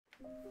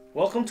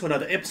Welcome to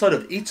another episode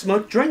of Eat,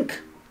 Smoke,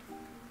 Drink.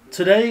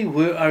 Today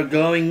we are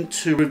going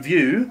to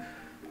review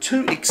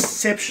two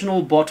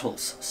exceptional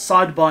bottles,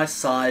 side by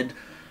side,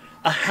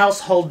 a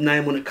household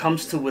name when it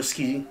comes to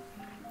whiskey,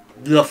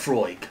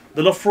 Laphroaig.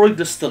 The Laphroaig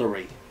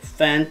distillery,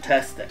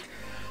 fantastic.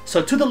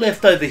 So to the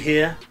left over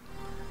here,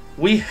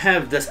 we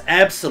have this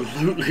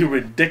absolutely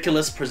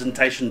ridiculous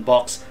presentation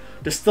box,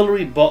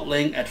 distillery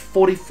bottling at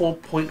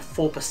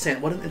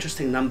 44.4%. What an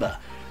interesting number.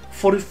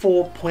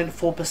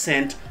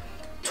 44.4%,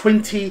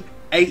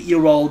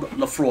 28-year-old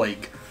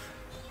Laphroaig.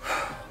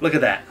 Look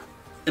at that.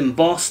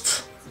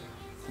 Embossed,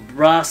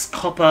 brass,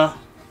 copper,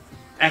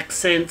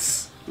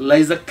 accents,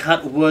 laser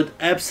cut wood.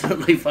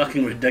 Absolutely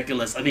fucking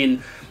ridiculous. I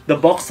mean, the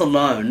box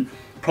alone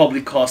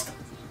probably cost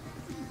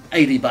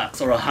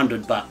 $80 or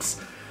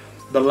 $100.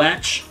 The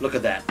latch, look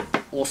at that.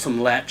 Awesome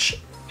latch.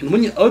 And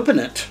when you open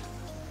it,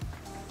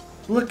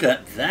 look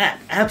at that.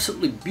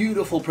 Absolutely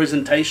beautiful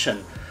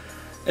presentation.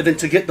 And then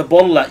to get the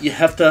bottle out, you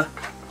have to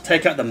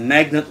take out the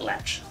magnet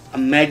latch. A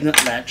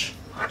magnet latch,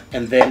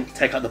 and then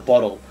take out the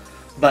bottle.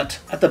 But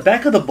at the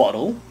back of the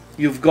bottle,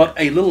 you've got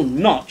a little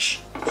notch.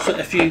 So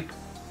if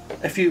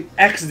you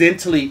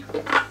accidentally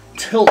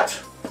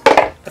tilt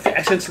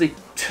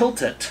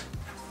it,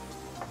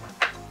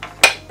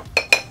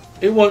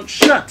 it won't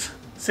shut.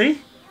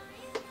 See?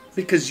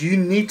 Because you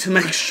need to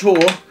make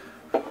sure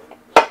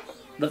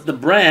that the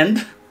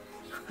brand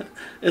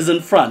is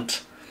in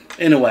front.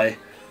 Anyway,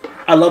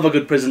 I love a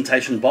good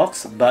presentation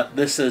box, but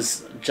this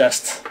is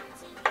just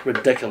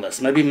ridiculous.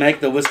 Maybe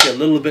make the whiskey a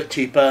little bit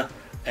cheaper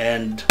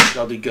and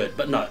they'll be good.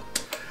 But no.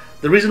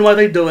 The reason why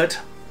they do it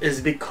is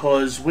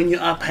because when you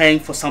are paying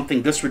for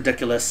something this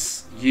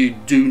ridiculous, you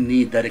do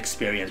need that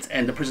experience.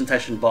 And the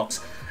presentation box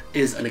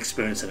is an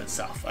experience in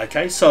itself.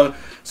 Okay, so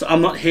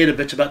I'm not here to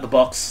bitch about the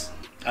box.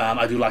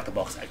 I do like the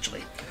box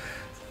actually.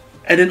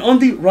 And then on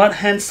the right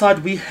hand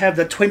side we have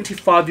the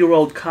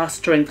 25-year-old cask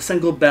strength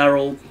single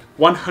barrel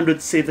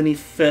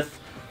 175th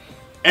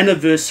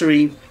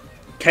anniversary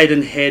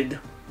Cadenhead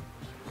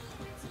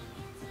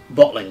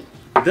bottling.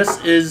 This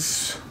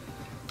is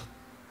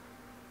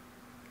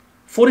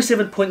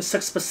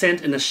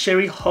 47.6% in a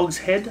sherry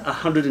hogshead,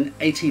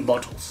 180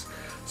 bottles.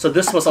 So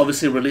this was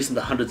obviously released in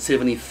the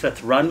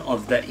 175th run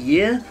of that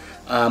year.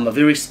 A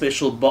very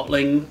special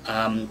bottling.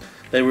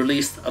 They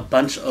released a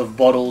bunch of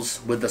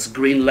bottles with this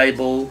green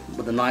label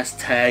with a nice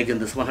tag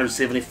and this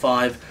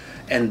 175,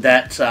 and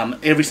that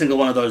every single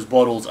one of those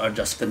bottles are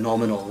just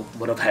phenomenal,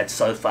 what I've had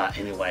so far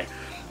anyway.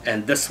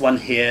 And this one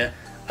here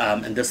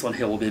and this one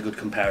here will be a good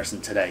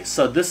comparison today.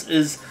 So this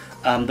is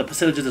the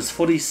percentages is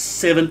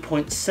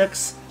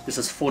 47.6, this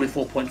is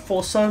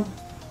 44.4, so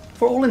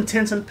for all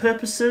intents and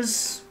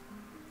purposes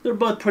they're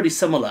both pretty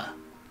similar,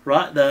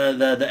 right?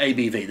 The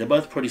ABV, they're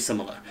both pretty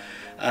similar.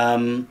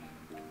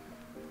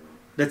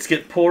 Let's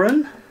get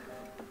pouring.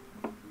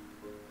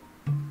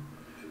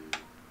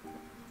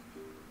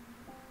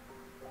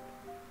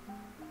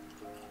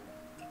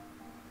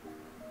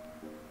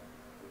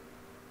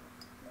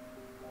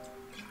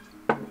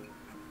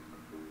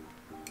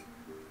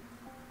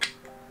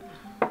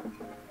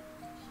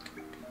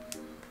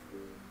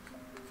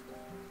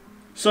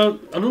 So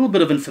a little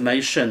bit of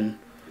information.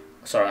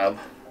 Sorry,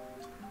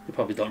 you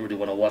probably don't really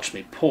want to watch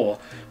me pour,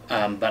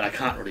 but I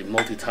can't really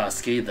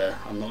multitask either.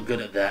 I'm not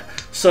good at that.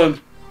 So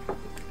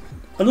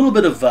a little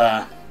bit of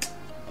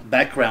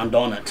background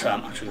on it.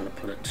 I'm actually going to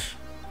put it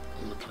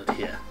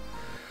here.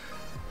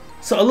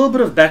 So a little bit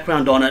of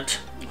background on it.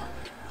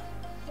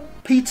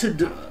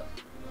 Peated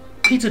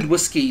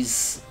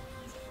whiskies,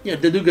 yeah,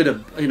 they do get a,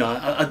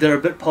 they're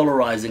a bit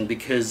polarizing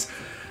because,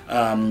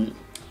 yeah,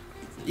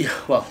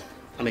 well,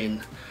 I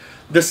mean,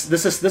 this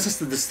is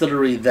the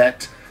distillery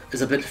that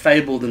is a bit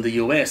fabled in the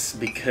US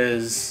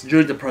because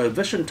during the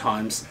Prohibition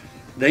times,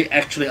 they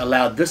actually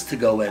allowed this to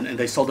go in and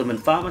they sold them in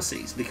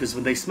pharmacies because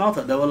when they smelled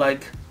it, they were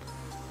like,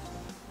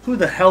 who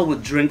the hell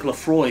would drink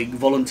Laphroaig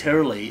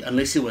voluntarily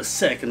unless you were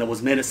sick and there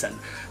was medicine?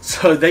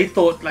 So they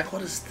thought, like,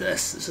 what is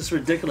this? This is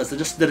ridiculous. They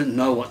just didn't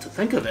know what to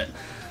think of it.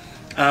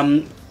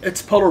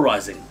 It's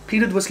polarizing.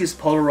 Peated whiskey is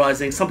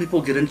polarizing. Some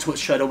people get into it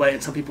straight away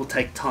and some people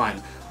take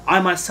time. I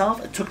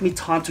myself, it took me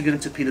time to get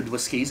into peated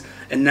whiskies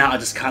and now I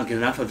just can't get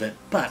enough of it.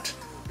 But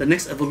the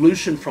next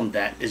evolution from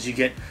that is you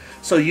get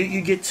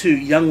to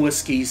young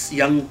whiskies,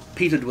 young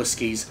peated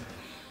whiskies.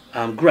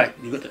 Great,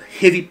 you've got the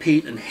heavy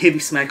peat and heavy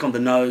smack on the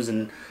nose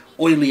and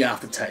oily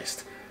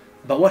aftertaste.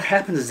 But what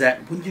happens is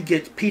that when you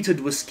get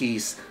peated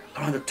whiskies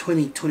around the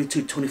 20,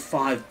 22,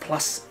 25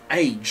 plus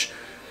age,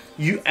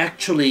 it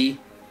actually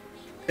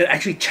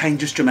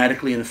changes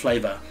dramatically in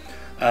flavor.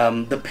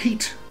 The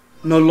peat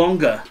no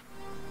longer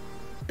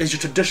is your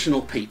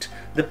traditional peat.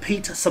 The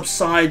peat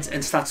subsides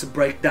and starts to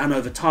break down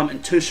over time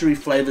and tertiary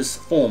flavors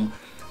form.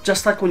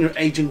 Just like when you're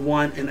aging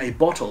wine in a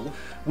bottle,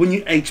 when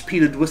you age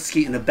peated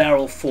whiskey in a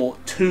barrel for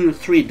 2 or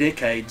 3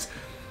 decades,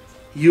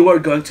 you are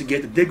going to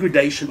get the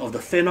degradation of the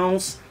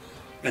phenols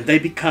and they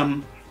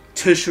become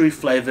tertiary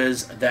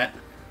flavors that,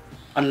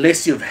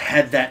 unless you've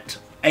had that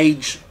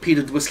aged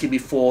peated whiskey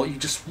before, you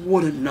just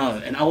wouldn't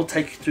know. And I will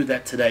take you through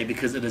that today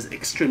because it is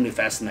extremely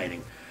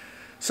fascinating.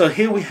 So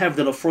here we have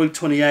the Laphroaig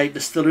 28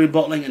 distillery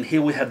bottling, and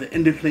here we have the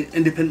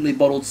independently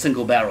bottled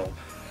single barrel.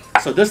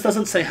 So this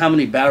doesn't say how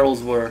many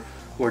barrels were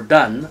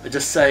done. It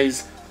just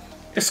says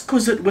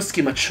exquisite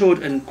whiskey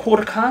matured in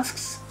quarter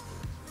casks,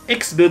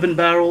 ex-bourbon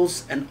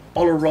barrels, and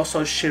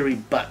Oloroso sherry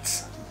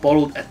butts,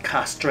 bottled at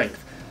cask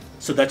strength.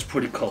 So that's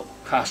pretty cool.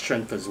 Cask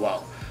strength as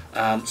well.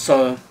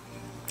 So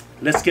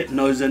let's get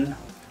nosing,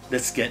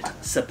 let's get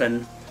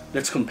sipping,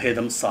 let's compare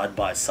them side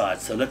by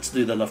side. So let's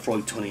do the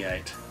Laphroaig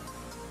 28.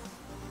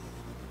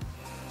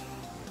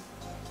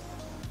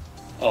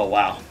 Oh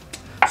wow.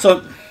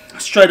 So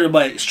straight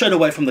away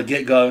from the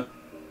get-go,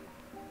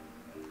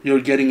 you're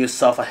getting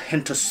yourself a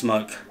hint of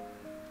smoke.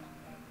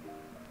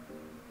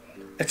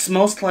 It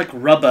smells like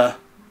rubber,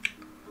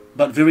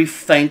 but very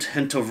faint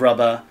hint of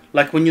rubber,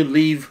 like when you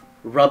leave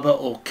rubber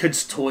or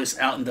kids' toys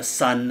out in the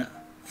sun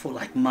for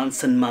like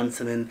months and months,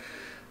 and then,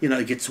 you know,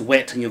 it gets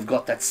wet and you've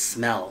got that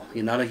smell,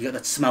 you know, like you got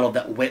that smell of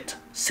that wet,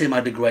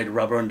 semi-degraded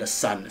rubber in the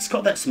sun. It's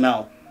got that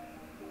smell.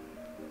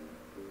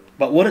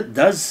 But what it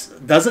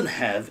doesn't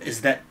have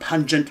is that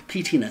pungent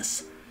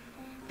peatiness.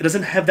 It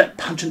doesn't have that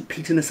pungent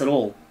peatiness at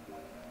all.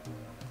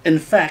 In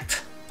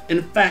fact,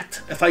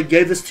 if I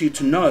gave this to you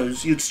to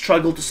nose, you'd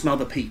struggle to smell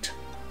the peat.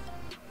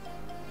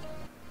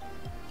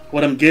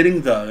 What I'm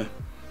getting though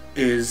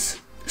is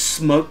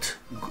smoked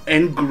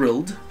and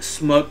grilled,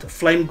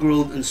 flame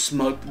grilled and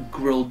smoked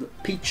grilled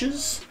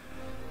peaches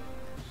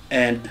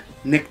and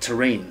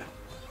nectarine.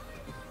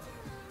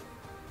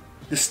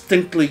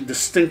 Distinctly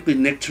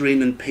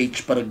nectarine and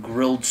peach, but a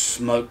grilled,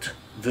 smoked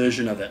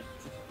version of it.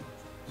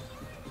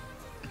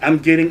 I'm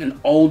getting an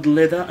old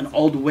leather, an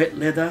old wet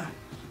leather.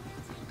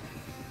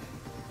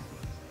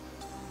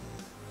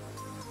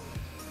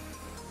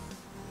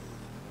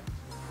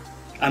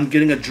 I'm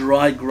getting a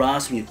dry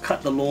grass. When you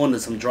cut the lawn,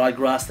 there's some dry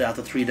grass there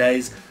after 3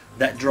 days.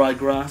 That dry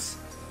grass.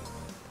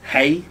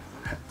 Hay,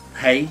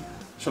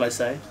 shall I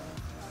say.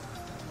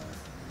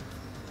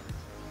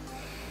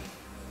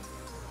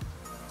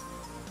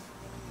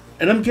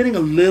 And I'm getting a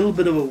little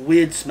bit of a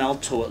weird smell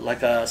to it,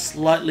 like a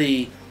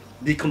slightly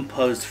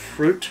decomposed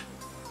fruit.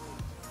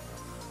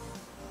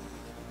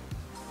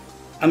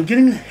 I'm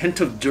getting a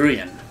hint of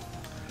durian.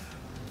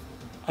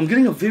 I'm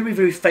getting a very,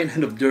 very faint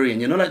hint of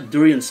durian. You know, like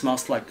durian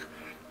smells like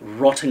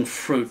rotting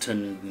fruit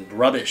and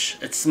rubbish.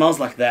 It smells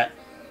like that,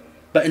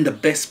 but in the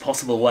best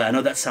possible way. I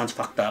know that sounds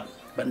fucked up,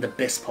 but in the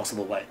best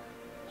possible way.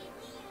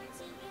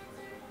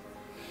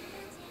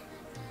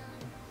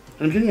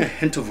 And I'm getting a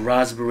hint of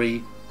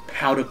raspberry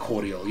powder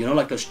cordial. You know,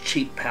 like those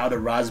cheap powder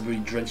raspberry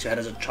drinks you had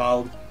as a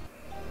child?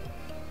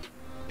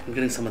 I'm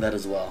getting some of that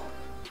as well.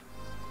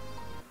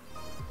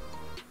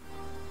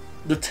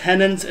 The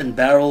tannins and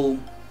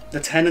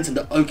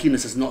the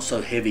oakiness is not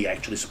so heavy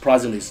actually.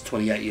 Surprisingly, it's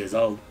 28 years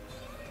old.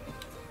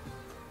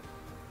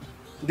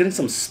 I'm getting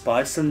some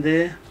spice in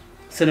there,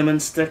 cinnamon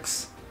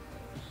sticks,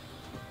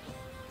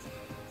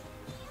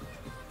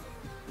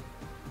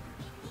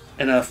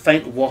 and a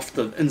faint waft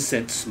of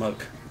incense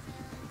smoke.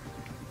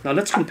 Now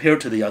let's compare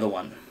it to the other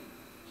one.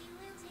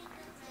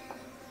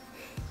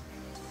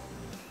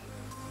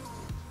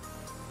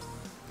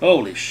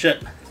 Holy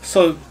shit.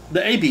 So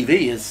the ABV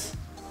is,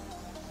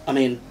 I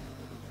mean,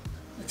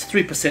 it's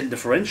 3%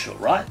 differential,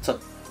 right? So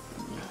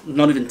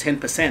not even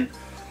 10%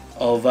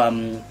 of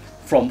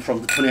from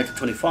the 28 to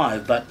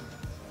 25, but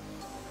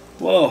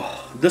whoa,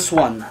 this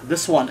one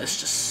is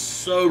just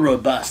so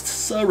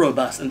robust,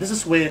 and this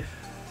is where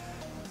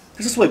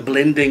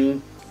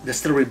blending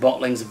distillery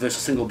bottlings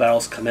versus single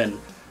barrels come in.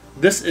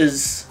 This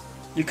is,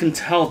 you can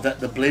tell that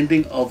the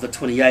blending of the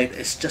 28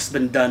 has just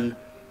been done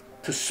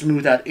to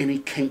smooth out any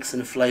kinks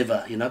in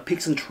flavor, you know,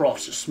 peaks and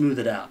troughs, just smooth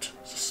it out.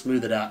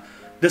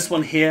 This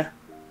one here,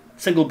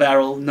 single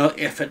barrel, no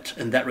effort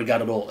in that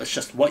regard at all. It's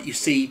just what you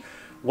see,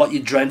 what you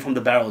drain from the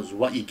barrel is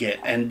what you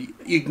get, and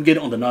you can get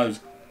it on the nose.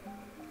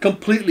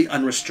 Completely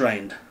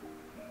unrestrained.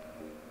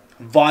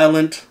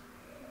 Violent,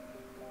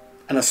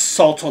 an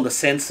assault on the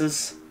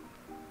senses.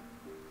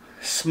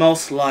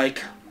 Smells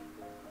like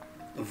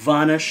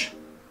varnish,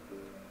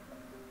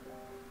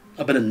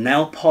 a bit of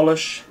nail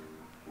polish,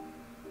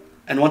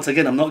 and once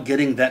again I'm not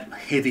getting that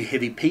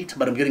heavy peat,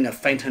 but I'm getting a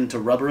faint hint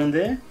of rubber in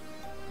there.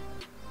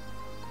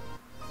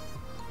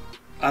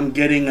 I'm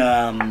getting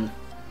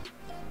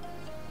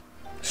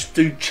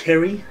stewed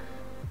cherry,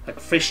 like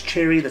fresh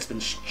cherry that's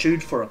been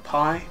stewed for a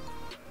pie.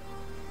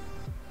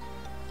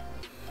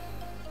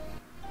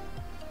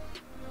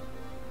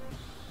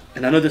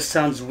 And I know this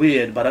sounds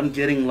weird, but I'm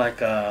getting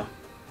like a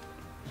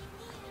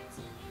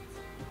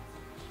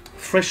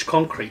fresh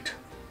concrete.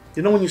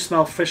 You know when you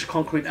smell fresh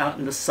concrete out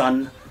in the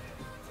sun?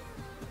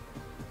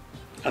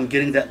 I'm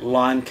getting that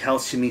lime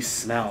calcium-y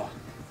smell.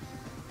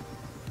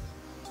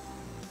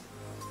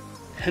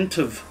 Hint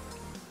of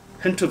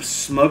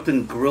smoked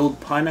and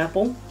grilled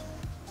pineapple.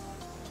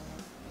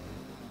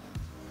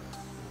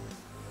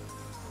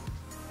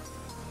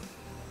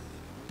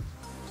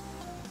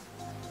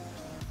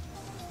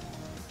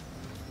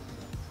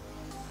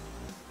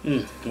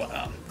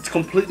 Wow, it's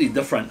completely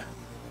different.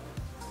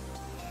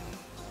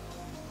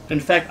 In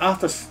fact,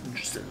 after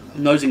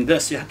nosing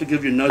this, you have to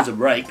give your nose a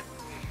break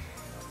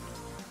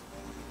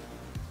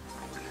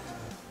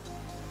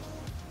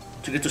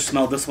to get to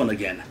smell this one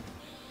again.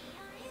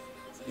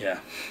 Yeah,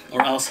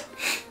 or else,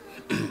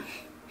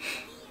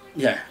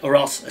 yeah, or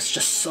else it's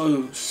just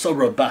so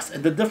robust.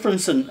 And the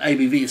difference in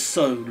ABV is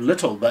so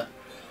little, but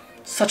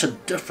such a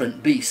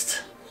different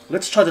beast.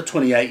 Let's try the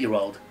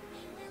 28-year-old.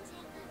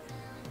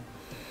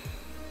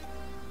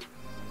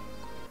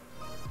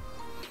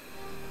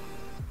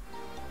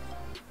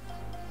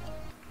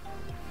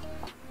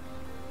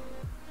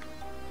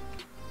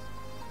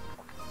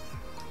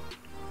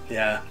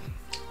 Yeah.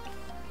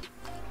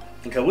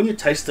 Okay, when you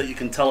taste it, you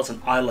can tell it's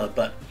an Islay,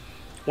 but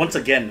once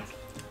again,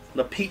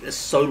 the peat is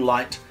so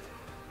light.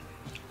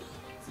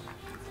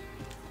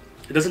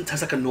 It doesn't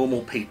taste like a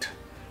normal peat.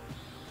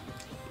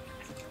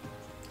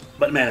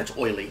 But man, it's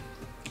oily.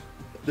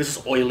 This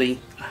is oily,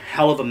 a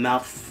hell of a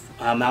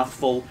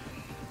mouthful,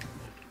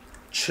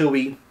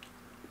 chewy,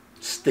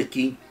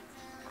 sticky,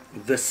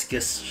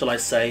 viscous, shall I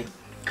say.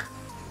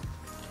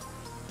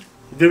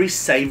 Very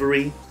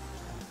savory,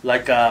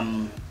 like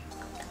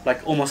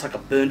almost like a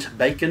burnt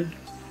bacon,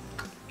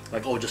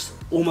 like, or just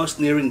almost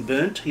nearing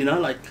burnt, you know,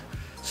 like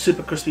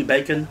super crispy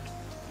bacon.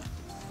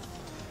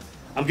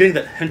 I'm getting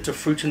that hint of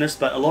fruitiness,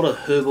 but a lot of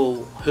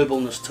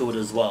herbalness to it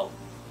as well.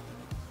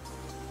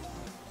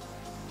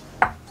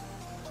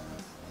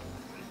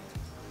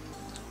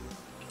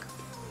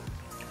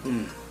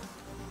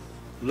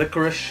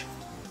 Licorice,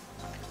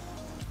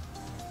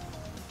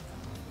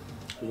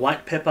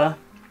 white pepper,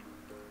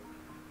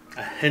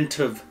 a hint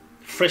of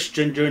fresh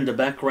ginger in the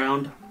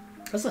background.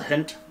 That's a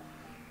hint.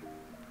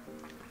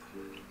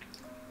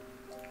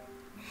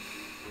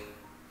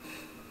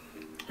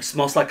 It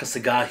smells like a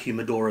cigar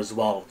humidor as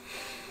well.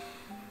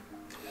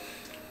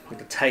 Like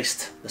the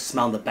taste, the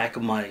smell in the back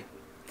of my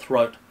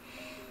throat.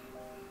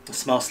 It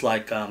smells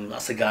like a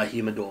cigar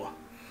humidor.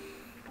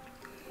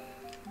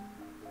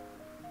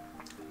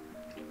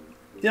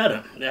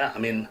 Yeah, I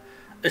mean,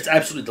 it's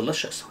absolutely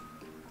delicious.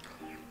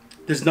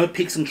 There's no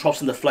peaks and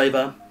troughs in the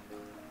flavor.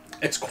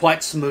 It's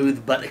quite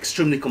smooth, but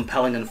extremely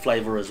compelling in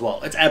flavor as well.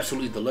 It's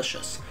absolutely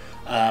delicious.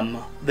 I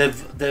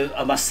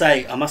must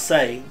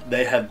say,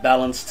 they have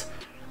balanced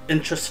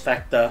interest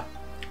factor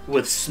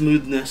with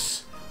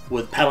smoothness,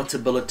 with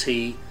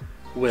palatability,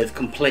 with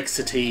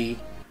complexity.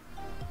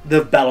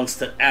 They've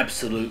balanced it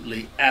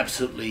absolutely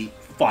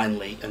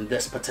finely in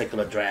this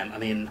particular dram. I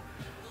mean,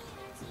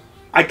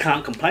 I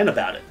can't complain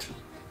about it.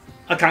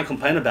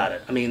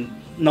 I mean,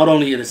 not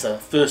only it is a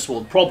first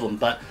world problem,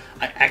 but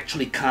I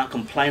actually can't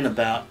complain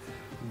about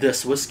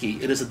this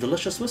whiskey. It is a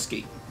delicious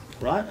whiskey,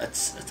 right?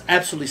 It's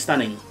absolutely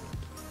stunning.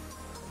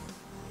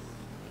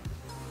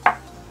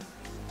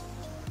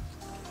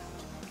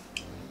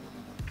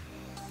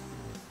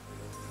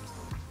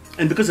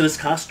 And because it is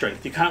cask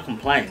strength, you can't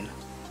complain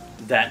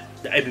that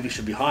the ABV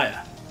should be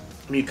higher.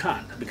 I mean, you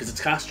can't, because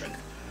it's cask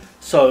strength.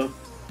 So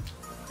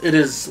it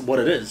is what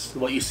it is.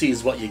 What you see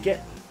is what you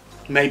get.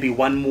 Maybe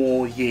one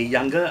more year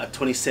younger, at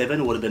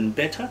 27, would have been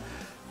better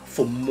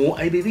for more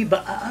ABV,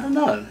 but I don't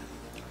know.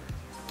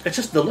 It's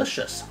just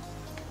delicious.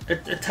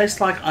 It tastes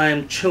like I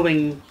am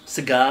chewing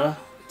cigar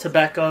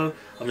tobacco.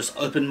 I've just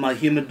opened my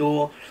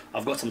humidor.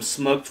 I've got some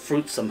smoked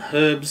fruit, some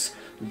herbs,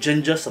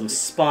 ginger, some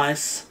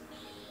spice,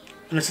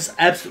 and it's just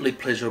absolutely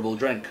pleasurable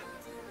drink.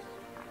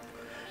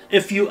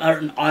 If you are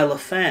an Islay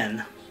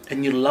fan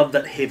and you love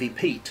that heavy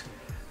peat,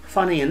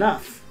 funny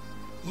enough,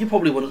 you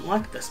probably wouldn't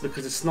like this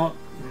because it's not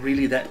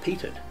really that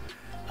peated.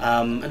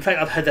 In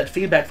fact, I've had that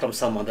feedback from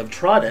someone. They've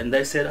tried it and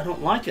they said, I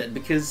don't like it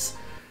because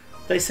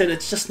they said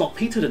it's just not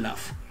peated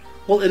enough.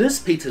 Well, it is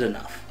peated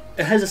enough.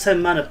 It has the same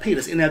amount of peat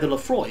as any other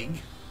Laphroaig,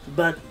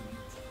 but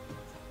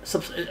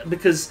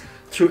because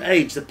through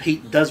age the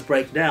peat does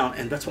break down,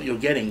 and that's what you're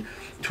getting.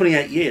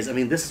 28 years. I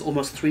mean, this is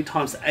almost 3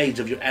 times the age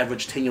of your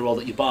average 10-year-old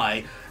that you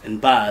buy in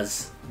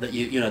bars that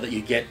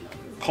you get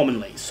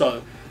commonly.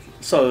 So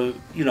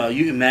you know,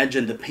 you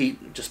imagine the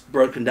peat just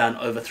broken down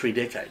over 3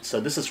 decades. So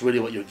this is really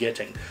what you're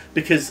getting,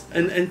 because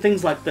in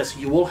things like this,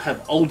 you will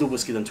have older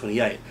whiskey than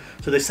 28.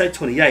 So they say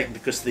 28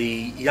 because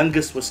the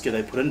youngest whiskey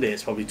they put in there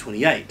is probably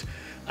 28,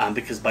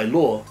 because by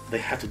law they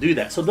have to do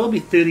that. So there'll be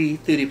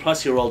 30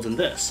 plus year olds in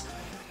this.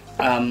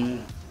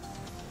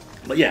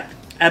 But yeah,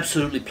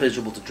 absolutely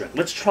pleasurable to drink.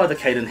 Let's try the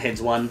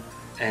Cadenheads one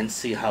and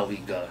see how we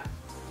go.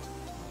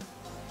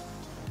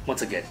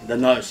 Once again, the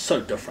nose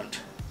so different,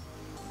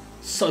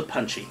 so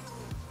punchy.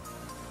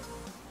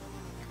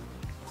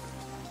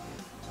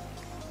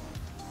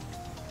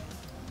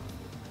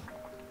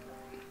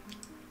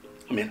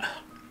 I mean,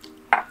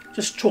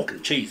 just chalk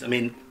and cheese. I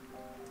mean,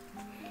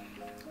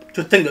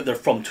 to think that they're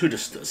from 2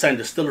 same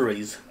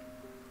distilleries,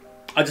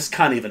 I just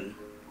can't even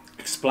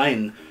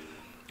explain.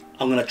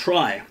 I'm going to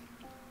try.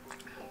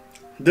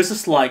 This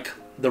is like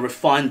the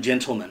refined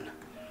gentleman,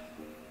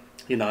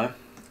 you know.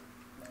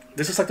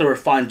 This is like the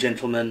refined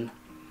gentleman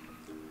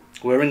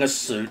wearing a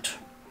suit,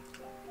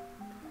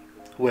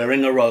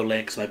 wearing a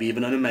Rolex, maybe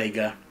even an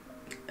Omega.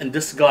 And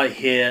this guy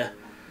here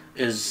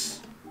is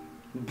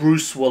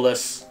Bruce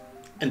Willis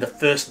in the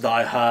first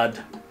Die Hard,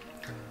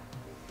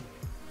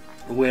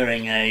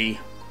 wearing a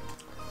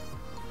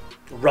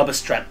rubber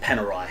strap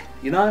Panerai.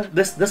 You know,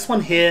 this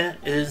one here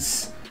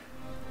is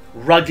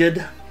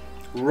rugged,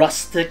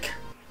 rustic,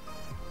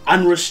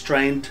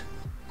 unrestrained,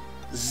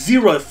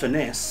 zero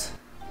finesse,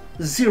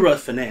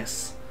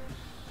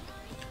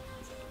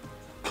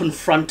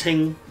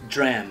 confronting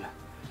dram.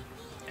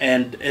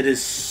 And it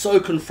is so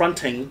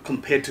confronting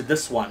compared to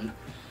this one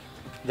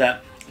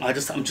that I'm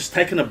just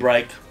taking a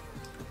break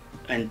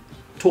and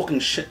talking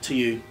shit to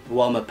you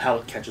while my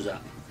palate catches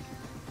up.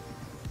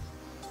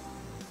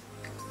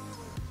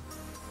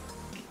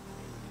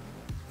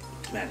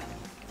 Man,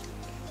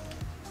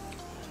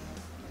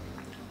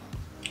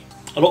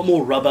 a lot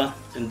more rubber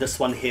in this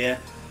one here,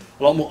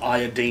 a lot more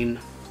iodine,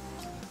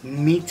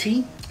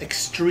 meaty,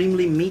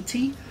 extremely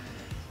meaty.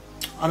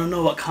 I don't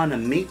know what kind of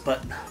meat,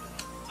 but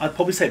I'd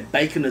probably say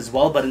bacon as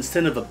well, but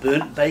instead of a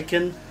burnt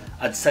bacon,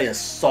 I'd say a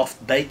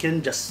soft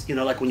bacon, just, you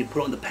know, like when you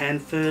put it in the pan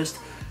first,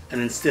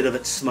 and instead of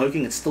it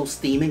smoking, it's still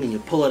steaming, and you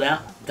pull it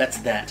out, that's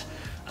that.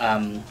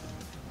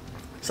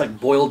 It's like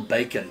boiled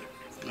bacon.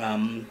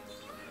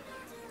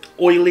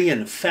 Oily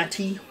and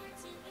fatty,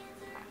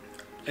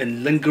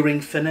 and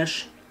lingering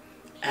finish.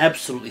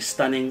 Absolutely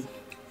stunning,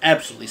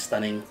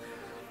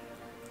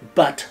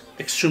 but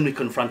extremely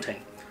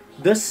confronting.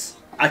 This,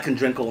 I can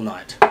drink all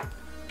night.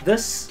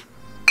 This,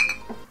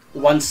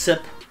 one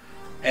sip,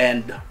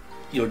 and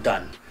you're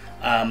done.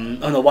 Oh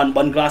no,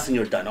 one glass and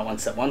you're done. Not one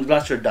sip. One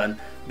glass, you're done,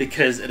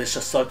 because it is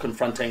just so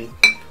confronting.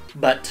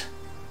 But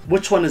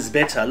which one is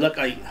better? Look,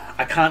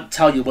 I can't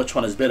tell you which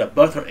one is better.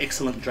 Both are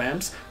excellent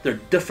drams. They're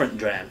different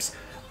drams.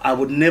 I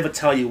would never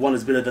tell you one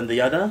is better than the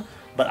other,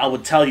 but I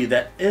would tell you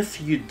that if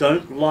you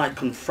don't like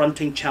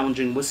confronting,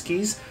 challenging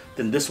whiskies,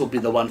 then this will be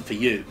the one for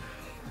you.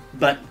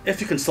 But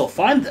if you can still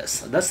find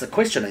this, that's the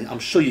question. I'm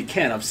sure you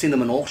can. I've seen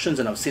them in auctions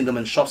and I've seen them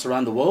in shops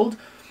around the world.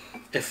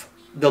 If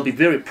they'll be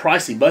very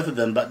pricey, both of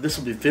them, but this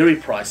will be very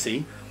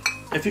pricey.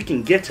 If you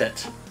can get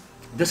it,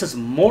 this is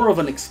more of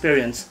an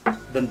experience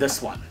than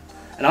this one.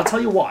 And I'll tell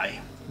you why.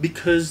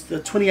 Because the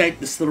 28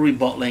 distillery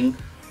bottling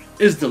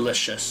is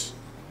delicious,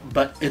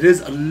 but it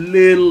is a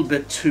little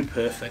bit too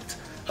perfect,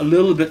 a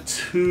little bit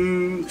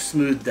too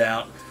smoothed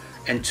out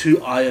and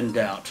too ironed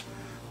out.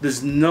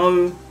 There's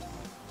no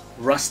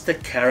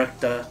rustic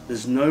character,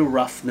 there's no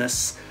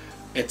roughness.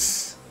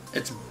 It's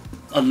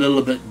a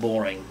little bit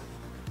boring.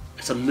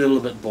 It's a little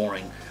bit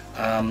boring,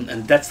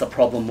 and that's the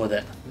problem with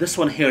it. This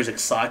one here is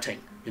exciting,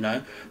 you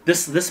know.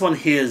 This one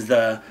here is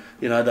the,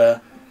 you know,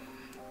 the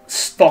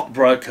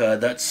stockbroker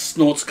that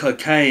snorts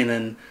cocaine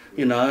and,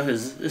 you know,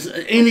 is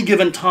at any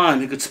given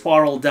time he could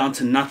spiral down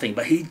to nothing,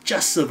 but he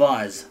just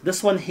survives.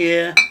 This one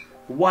here,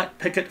 white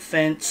picket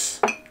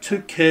fence,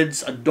 2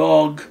 kids, a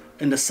dog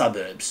in the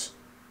suburbs.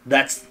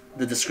 That's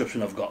the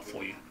description I've got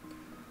for you.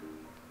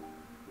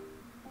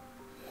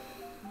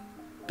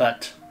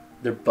 But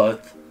they're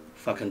both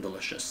fucking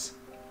delicious.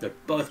 They're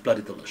both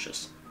bloody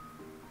delicious.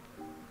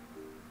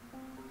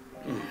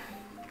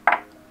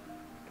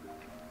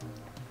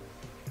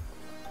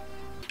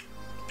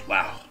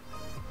 Wow.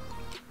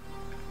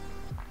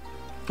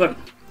 Good.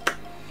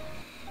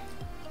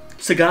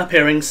 Cigar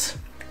pairings.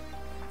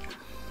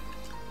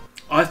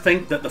 I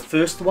think that the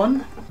first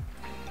one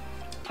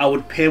I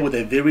would pair with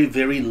a very,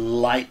 very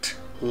light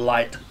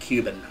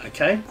Cuban,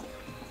 okay?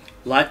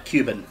 Light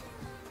Cuban.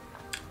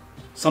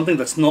 Something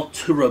that's not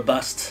too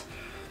robust.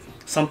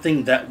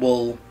 Something that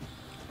will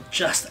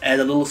just add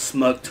a little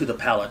smoke to the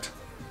palate.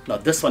 Now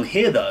this one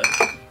here though,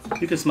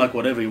 you can smoke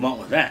whatever you want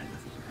with that.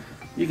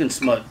 You can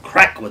smoke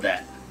crack with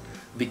that,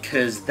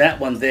 because that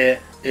one there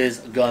is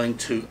going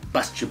to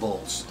bust your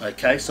balls,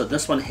 okay? So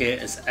this one here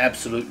is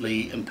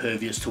absolutely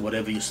impervious to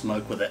whatever you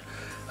smoke with it.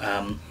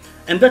 And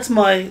that's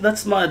my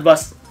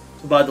advice.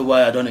 By the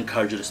way, I don't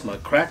encourage you to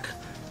smoke crack.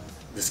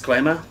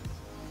 Disclaimer.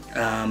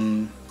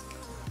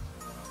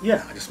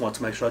 Yeah, I just want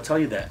to make sure I tell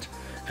you that.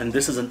 And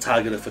this isn't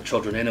targeted for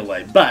children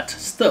anyway, but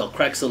still,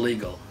 crack's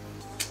illegal.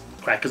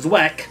 Crack is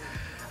whack.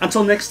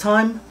 Until next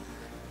time,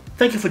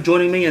 thank you for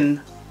joining me,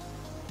 and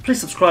please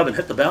subscribe and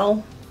hit the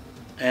bell,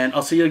 and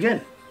I'll see you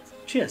again.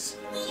 Cheers.